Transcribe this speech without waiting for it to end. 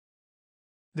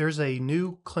There's a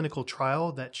new clinical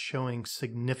trial that's showing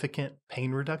significant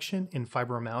pain reduction in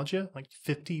fibromyalgia, like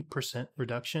 50%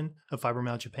 reduction of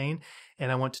fibromyalgia pain.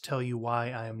 And I want to tell you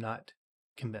why I am not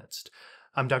convinced.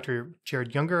 I'm Dr.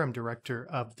 Jared Younger. I'm director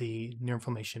of the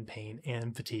Neuroinflammation, Pain,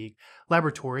 and Fatigue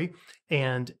Laboratory.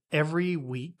 And every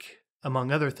week,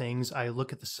 among other things, I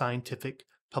look at the scientific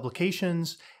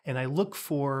publications and I look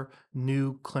for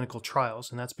new clinical trials.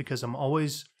 And that's because I'm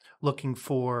always looking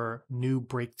for new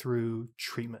breakthrough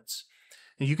treatments.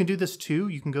 And you can do this too.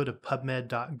 You can go to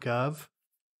pubmed.gov.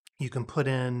 You can put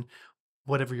in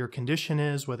whatever your condition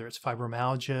is, whether it's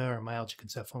fibromyalgia or myalgic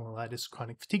encephalomyelitis,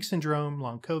 chronic fatigue syndrome,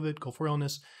 long COVID, Gulf War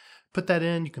illness. Put that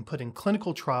in. You can put in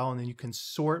clinical trial, and then you can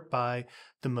sort by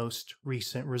the most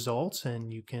recent results,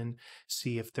 and you can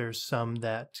see if there's some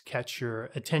that catch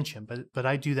your attention. But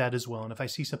I do that as well. And if I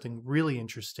see something really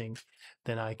interesting,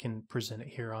 then I can present it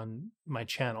here on my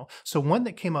channel. So one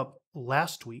that came up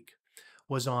last week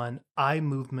was on eye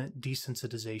movement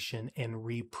desensitization and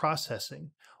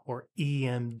reprocessing, or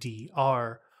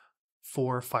EMDR,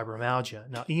 for fibromyalgia.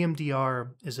 Now,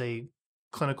 EMDR is a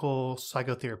clinical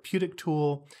psychotherapeutic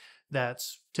tool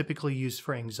that's typically used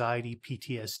for anxiety,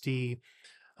 PTSD,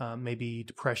 maybe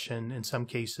depression in some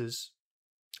cases.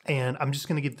 And I'm just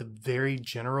going to give the very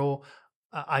general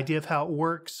idea of how it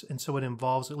works. And so it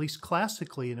involves, at least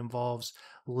classically, it involves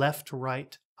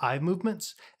left-right eye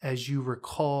movements as you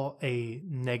recall a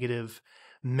negative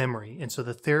memory. And so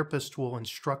the therapist will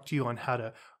instruct you on how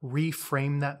to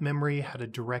reframe that memory, how to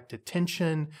direct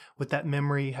attention with that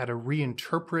memory, how to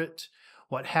reinterpret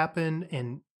what happened,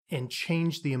 and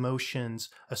change the emotions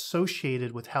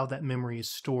associated with how that memory is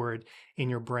stored in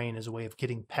your brain as a way of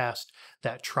getting past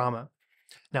that trauma.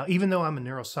 Now, even though I'm a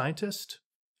neuroscientist,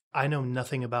 I know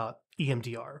nothing about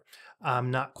EMDR. I'm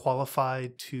not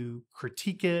qualified to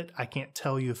critique it. I can't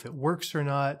tell you if it works or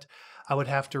not. I would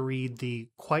have to read the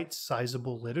quite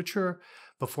sizable literature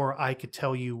before I could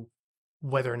tell you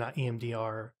whether or not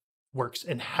EMDR works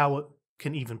and how it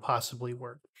can even possibly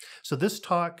work. So this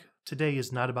talk today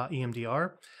is not about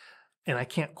EMDR, and I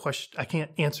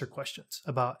can't answer questions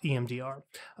about EMDR,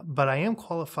 but I am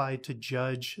qualified to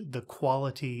judge the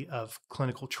quality of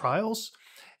clinical trials,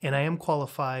 and I am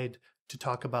qualified to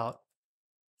talk about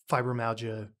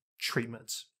fibromyalgia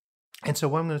treatments. And so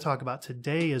what I'm going to talk about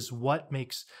today is what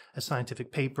makes a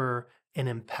scientific paper an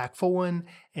impactful one,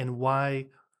 and why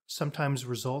sometimes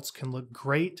results can look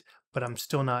great, but I'm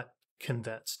still not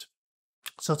convinced.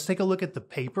 So let's take a look at the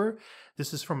paper.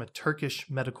 This is from a Turkish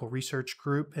medical research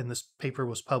group, and this paper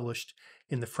was published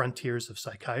in the Frontiers of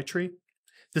Psychiatry.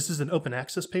 This is an open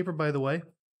access paper, by the way,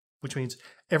 which means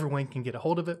everyone can get a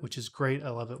hold of it, which is great. I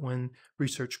love it when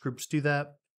research groups do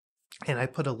that. And I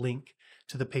put a link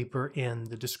to the paper in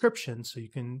the description so you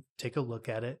can take a look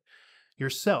at it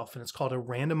yourself. And it's called a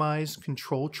randomized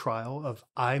controlled trial of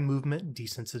eye movement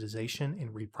desensitization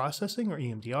and reprocessing, or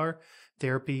EMDR,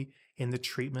 therapy in the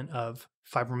treatment of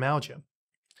fibromyalgia.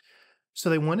 So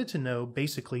they wanted to know,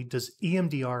 basically, does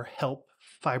EMDR help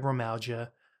fibromyalgia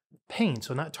pain?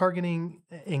 So not targeting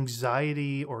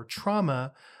anxiety or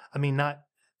trauma. I mean,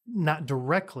 not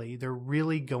directly. They're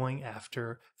really going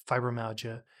after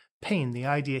fibromyalgia pain. The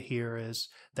idea here is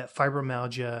that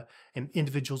fibromyalgia and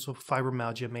individuals with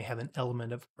fibromyalgia may have an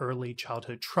element of early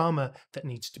childhood trauma that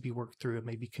needs to be worked through and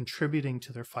may be contributing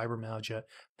to their fibromyalgia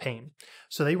pain.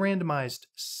 So they randomized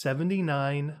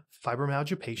 79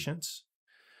 fibromyalgia patients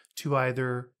to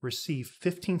either receive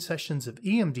 15 sessions of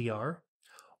EMDR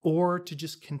or to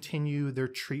just continue their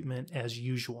treatment as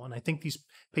usual. And I think these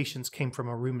patients came from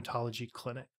a rheumatology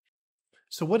clinic.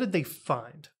 So what did they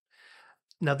find?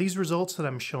 Now, these results that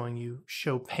I'm showing you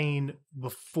show pain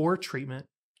before treatment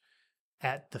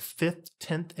at the 5th,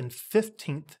 10th, and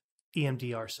 15th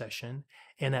EMDR session,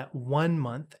 and at 1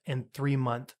 month and 3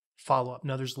 month follow-up.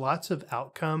 Now, there's lots of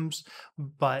outcomes,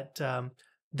 but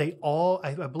they all,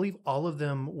 I believe all of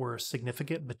them were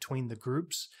significant between the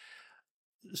groups.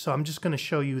 So I'm just going to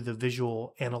show you the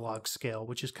visual analog scale,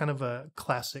 which is kind of a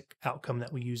classic outcome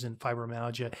that we use in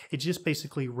fibromyalgia. It just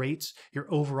basically rates your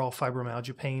overall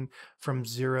fibromyalgia pain from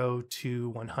 0 to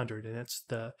 100, and it's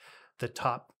the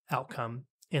top outcome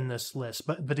in this list.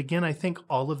 But again, I think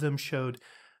all of them showed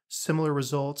similar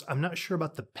results. I'm not sure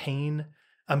about the pain.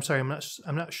 I'm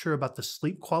not sure about the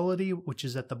sleep quality, which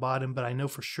is at the bottom, but I know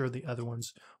for sure the other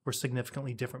ones were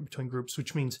significantly different between groups,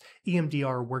 which means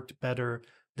EMDR worked better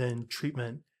than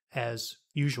treatment as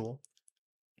usual.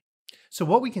 So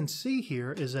what we can see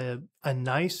here is a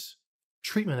nice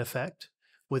treatment effect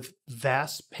with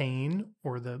VAS pain,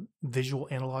 or the visual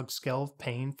analog scale of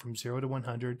pain, from 0 to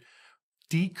 100,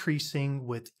 decreasing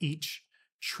with each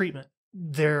treatment.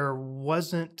 There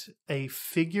wasn't a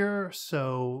figure,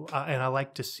 so and I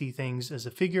like to see things as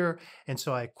a figure, and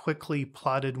so I quickly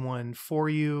plotted one for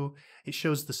you. It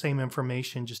shows the same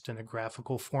information just in a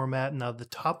graphical format. Now, the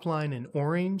top line in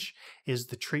orange is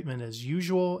the treatment as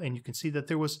usual, and you can see that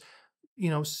there was,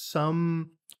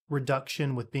 some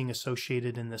reduction with being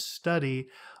associated in this study,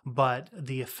 but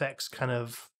the effects kind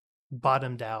of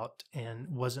bottomed out and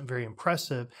wasn't very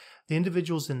impressive. The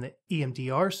individuals in the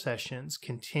EMDR sessions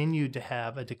continued to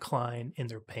have a decline in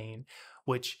their pain,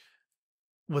 which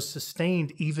was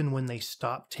sustained even when they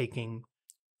stopped taking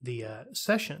the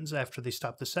sessions after they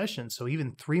stopped the sessions. So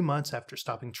even 3 months after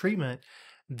stopping treatment,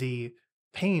 the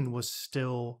pain was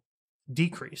still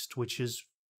decreased, which is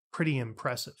pretty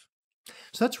impressive.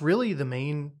 So that's really the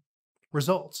main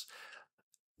results.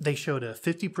 They showed a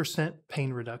 50%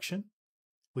 pain reduction,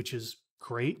 which is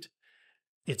great.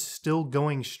 It's still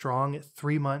going strong at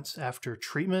 3 months after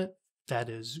treatment. That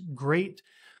is great.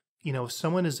 If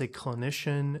someone is a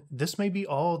clinician, this may be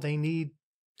all they need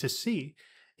to see.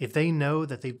 If they know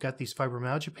that they've got these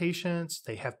fibromyalgia patients,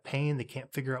 they have pain, they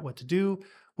can't figure out what to do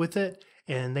with it,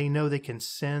 and they know they can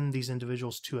send these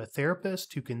individuals to a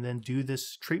therapist who can then do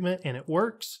this treatment and it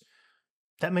works,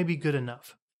 that may be good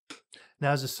enough.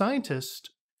 Now, as a scientist,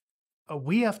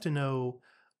 we have to know,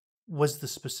 was the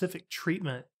specific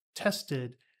treatment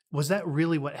tested? Was that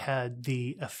really what had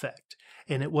the effect?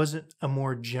 And it wasn't a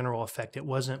more general effect. It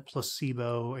wasn't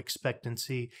placebo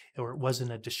expectancy, or it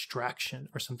wasn't a distraction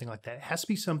or something like that. It has to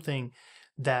be something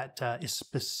that is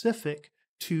specific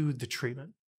to the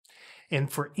treatment.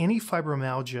 And for any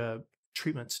fibromyalgia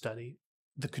treatment study,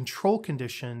 the control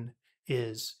condition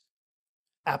is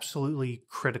absolutely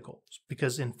critical,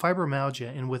 because in fibromyalgia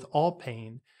and with all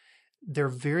pain, they're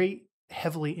very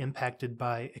heavily impacted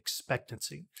by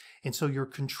expectancy. And so your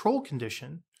control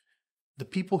condition, the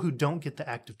people who don't get the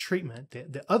active treatment,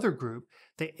 the other group,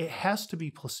 it has to be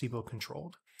placebo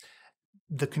controlled.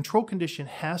 The control condition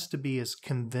has to be as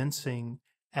convincing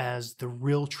as the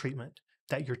real treatment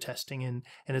that you're testing. And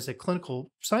as a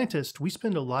clinical scientist, we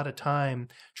spend a lot of time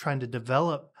trying to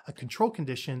develop a control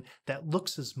condition that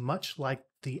looks as much like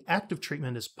the active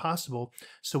treatment as possible,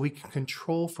 so we can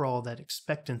control for all that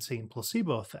expectancy and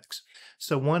placebo effects.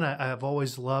 So one I've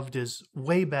always loved is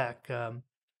way back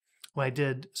when I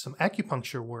did some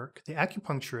acupuncture work, the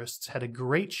acupuncturists had a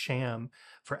great sham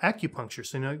for acupuncture.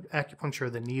 So, acupuncture are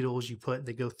the needles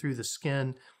they go through the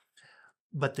skin.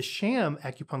 But the sham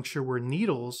acupuncture were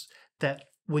needles that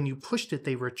when you pushed it,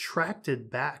 they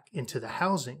retracted back into the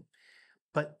housing.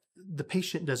 But the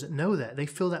patient doesn't know that. They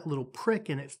feel that little prick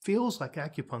and it feels like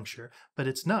acupuncture, but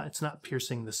it's not. It's not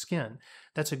piercing the skin.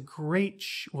 That's a great,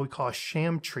 what we call a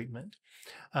sham treatment,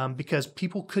 because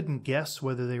people couldn't guess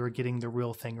whether they were getting the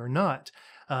real thing or not.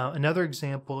 Another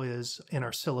example is in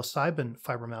our psilocybin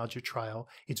fibromyalgia trial.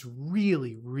 It's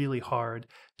really, really hard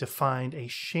to find a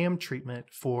sham treatment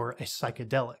for a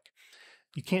psychedelic.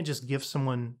 You can't just give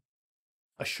someone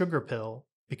a sugar pill,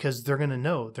 because they're going to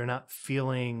know they're not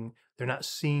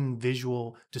seeing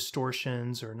visual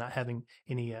distortions or not having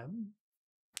any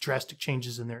drastic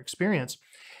changes in their experience.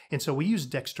 And so we use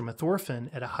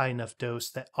dextromethorphan at a high enough dose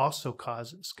that also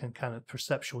causes kind of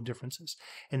perceptual differences.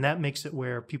 And that makes it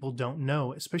where people don't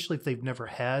know, especially if they've never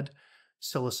had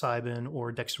psilocybin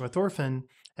or dextromethorphan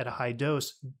at a high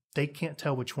dose, they can't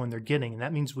tell which one they're getting. And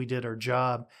that means we did our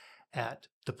job at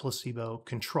the placebo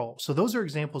control. So those are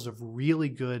examples of really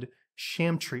good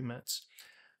sham treatments.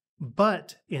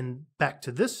 But back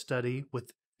to this study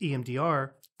with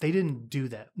EMDR, they didn't do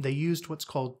that. They used what's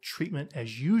called treatment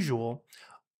as usual,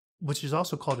 which is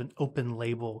also called an open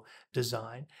label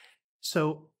design.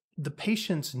 So the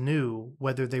patients knew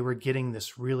whether they were getting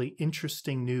this really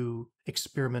interesting new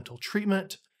experimental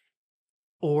treatment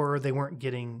or they weren't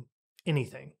getting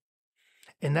anything.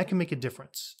 And that can make a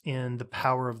difference in the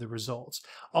power of the results.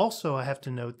 Also, I have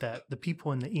to note that the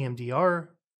people in the EMDR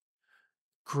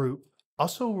group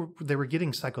also, they were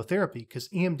getting psychotherapy, because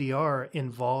EMDR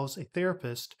involves a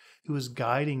therapist who is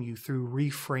guiding you through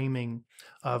reframing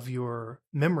of your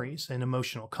memories and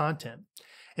emotional content.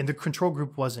 And the control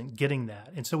group wasn't getting that.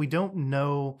 And so we don't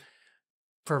know,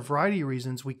 for a variety of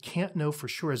reasons, we can't know for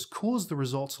sure. As cool as the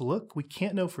results look, we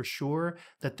can't know for sure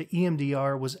that the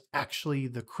EMDR was actually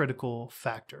the critical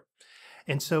factor.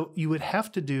 And so you would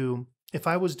have to do, if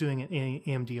I was doing an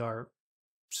EMDR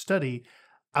study,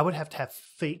 I would have to have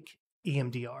fake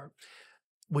EMDR,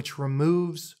 which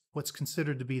removes what's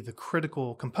considered to be the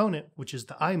critical component, which is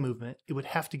the eye movement. It would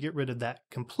have to get rid of that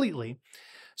completely.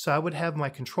 So I would have my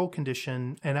control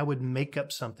condition and I would make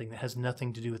up something that has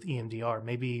nothing to do with EMDR.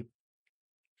 Maybe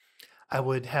I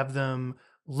would have them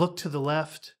look to the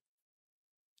left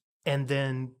and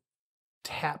then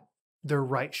tap their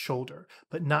right shoulder,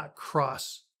 but not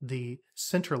cross the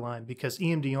center line, because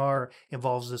EMDR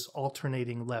involves this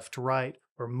alternating left-right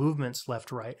or movements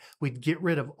left-right. We'd get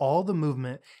rid of all the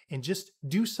movement and just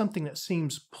do something that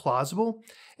seems plausible,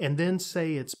 and then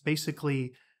say it's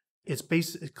basically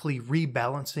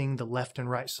rebalancing the left and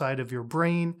right side of your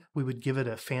brain. We would give it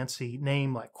a fancy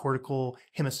name like cortical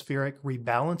hemispheric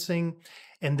rebalancing,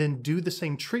 and then do the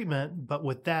same treatment, but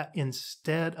with that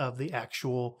instead of the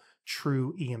actual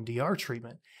true EMDR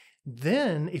treatment.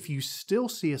 Then, if you still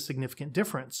see a significant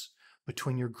difference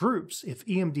between your groups, if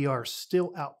EMDR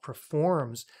still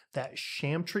outperforms that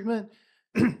sham treatment,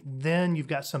 then you've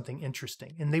got something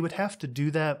interesting. And they would have to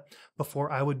do that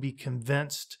before I would be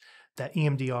convinced that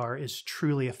EMDR is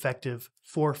truly effective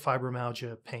for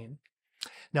fibromyalgia pain.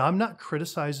 Now, I'm not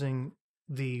criticizing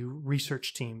the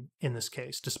research team in this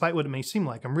case, despite what it may seem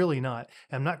like. I'm really not.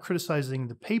 I'm not criticizing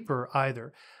the paper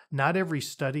either. Not every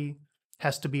study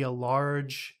has to be a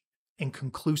large and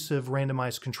conclusive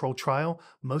randomized controlled trial.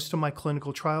 Most of my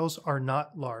clinical trials are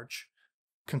not large,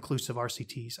 conclusive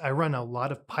RCTs. I run a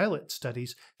lot of pilot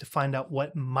studies to find out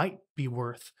what might be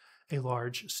worth a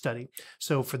large study.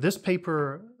 So for this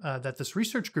paper that this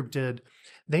research group did,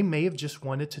 they may have just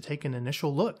wanted to take an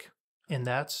initial look, and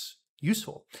that's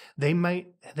useful. They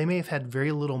may have had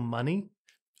very little money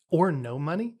or no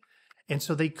money, and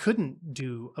so they couldn't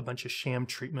do a bunch of sham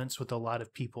treatments with a lot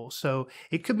of people. So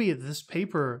it could be that this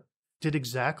paper did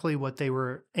exactly what they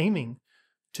were aiming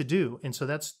to do, and so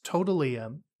that's totally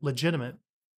legitimate.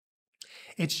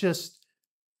 It's just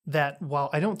that while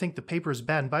I don't think the paper is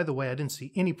bad, and by the way, I didn't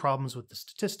see any problems with the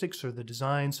statistics or the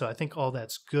design, so I think all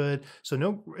that's good. So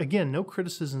no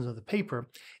criticisms of the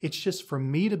paper. It's just for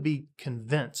me to be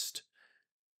convinced,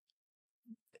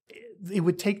 it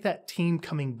would take that team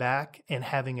coming back and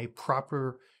having a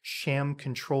proper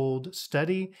sham-controlled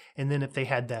study, and then if they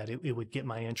had that, it would get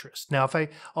my interest. Now, if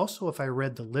I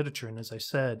read the literature, and as I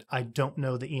said, I don't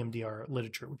know the EMDR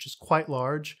literature, which is quite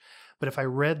large, but if I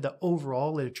read the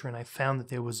overall literature and I found that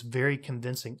there was very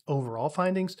convincing overall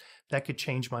findings, that could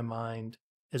change my mind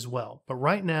as well. But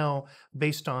right now,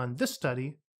 based on this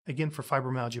study, again, for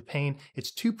fibromyalgia pain, it's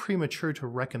too premature to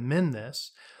recommend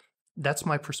this. That's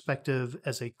my perspective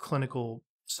as a clinical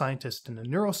scientist and a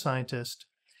neuroscientist.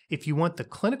 If you want the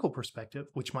clinical perspective,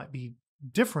 which might be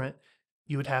different,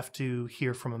 you would have to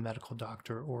hear from a medical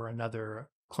doctor or another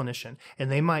clinician.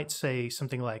 And they might say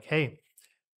something like, hey,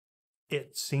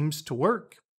 it seems to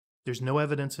work. There's no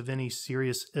evidence of any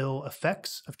serious ill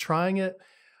effects of trying it.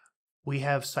 We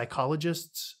have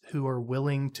psychologists who are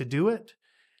willing to do it.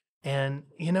 And,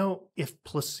 if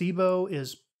placebo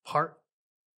is part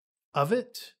of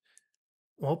it,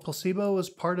 well, placebo is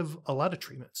part of a lot of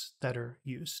treatments that are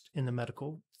used in the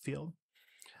medical field.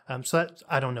 So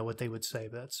I don't know what they would say,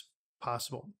 but that's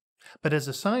possible. But as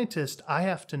a scientist, I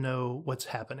have to know what's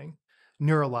happening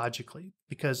neurologically,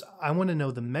 because I want to know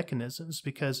the mechanisms,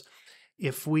 because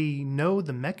if we know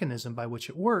the mechanism by which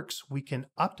it works, we can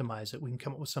optimize it. We can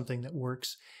come up with something that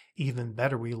works even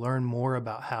better. We learn more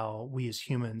about how we as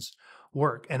humans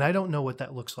work. And I don't know what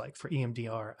that looks like for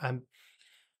EMDR.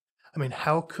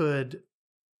 How could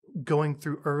going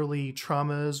through early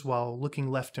traumas while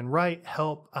looking left and right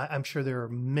help? I'm sure there are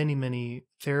many, many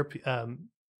therapy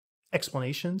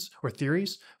explanations or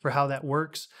theories for how that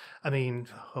works.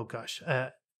 Oh gosh.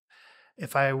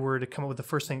 If I were to come up with the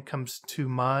first thing that comes to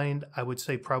mind, I would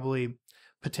say probably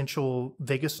potential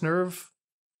vagus nerve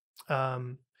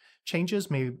changes,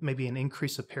 maybe an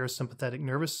increase of parasympathetic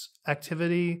nervous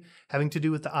activity having to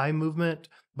do with the eye movement,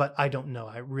 but I don't know.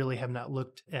 I really have not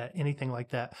looked at anything like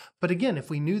that. But again, if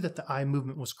we knew that the eye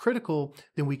movement was critical,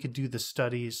 then we could do the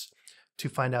studies to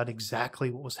find out exactly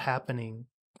what was happening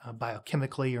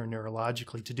biochemically or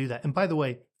neurologically to do that. And by the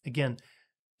way, again,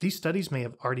 these studies may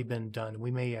have already been done. We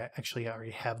may actually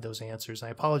already have those answers. I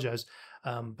apologize,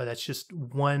 but that's just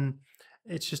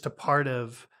it's just a part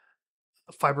of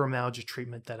fibromyalgia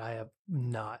treatment that I have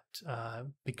not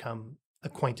become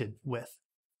acquainted with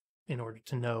in order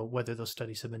to know whether those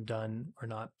studies have been done or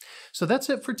not. So that's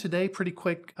it for today. Pretty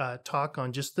quick talk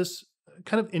on just this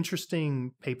kind of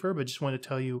interesting paper, but just want to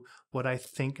tell you what I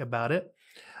think about it.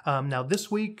 Now this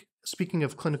week, speaking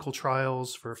of clinical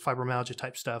trials for fibromyalgia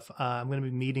type stuff, I'm going to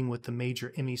be meeting with the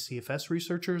major ME/CFS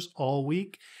researchers all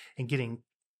week and getting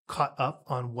caught up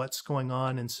on what's going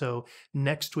on. And so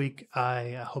next week,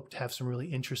 I hope to have some really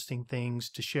interesting things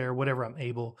to share, whatever I'm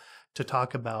able to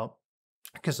talk about,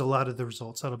 because a lot of the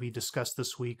results that'll be discussed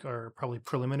this week are probably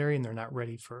preliminary and they're not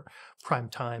ready for prime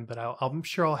time. But I'm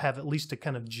sure I'll have at least a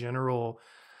kind of general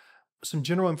some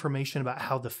general information about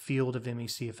how the field of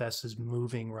ME/CFS is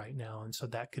moving right now, and so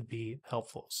that could be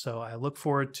helpful. So I look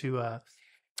forward to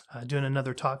doing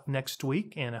another talk next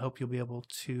week, and I hope you'll be able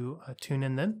to tune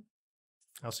in then.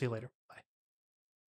 I'll see you later.